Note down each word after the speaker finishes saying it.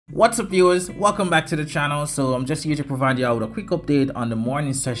What's up viewers, welcome back to the channel. So I'm just here to provide you with a quick update on the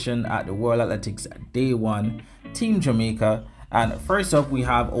morning session at the World Athletics Day 1 Team Jamaica. And first up we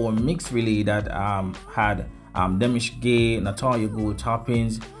have our mixed relay that had Demish Gay, Natalia Gould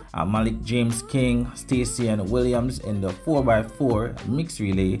Toppings, Malik James King, Stacey and Williams in the 4x4 mixed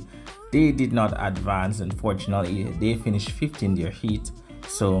relay. They did not advance, unfortunately. They finished 5th in their heat,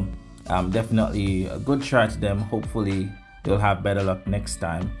 so definitely a good try to them. Hopefully they'll have better luck next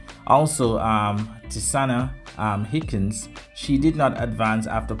time. Also, Tisana Hickens, she did not advance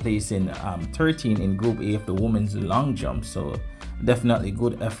after placing 13 in Group A of the women's long jump, so definitely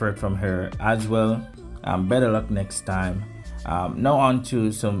good effort from her as well. Better luck next time. Now on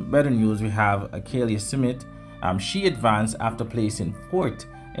to some better news. We have Akalia Smith. She advanced after placing 4th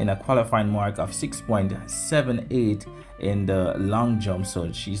in a qualifying mark of 6.78 in the long jump,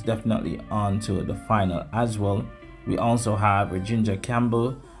 so she's definitely on to the final as well. We also have Virginia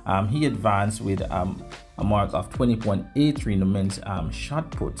Campbell. He advanced with a mark of 20.83 in the men's shot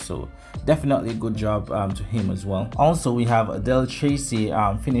put, so definitely good job to him as well. Also we have Adele Tracy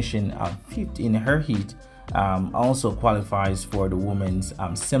finishing 5th in her heat. Also qualifies for the women's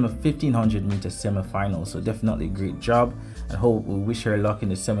 1500-meter semi-final, so definitely great job, and hope we wish her luck in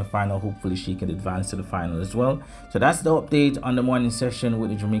the semi-final. Hopefully she can advance to the final as well. So that's the update on the morning session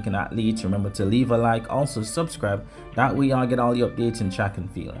with the Jamaican athletes. Remember to leave a like, also subscribe, that way y'all get all the updates in track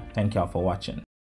and field. Thank y'all for watching.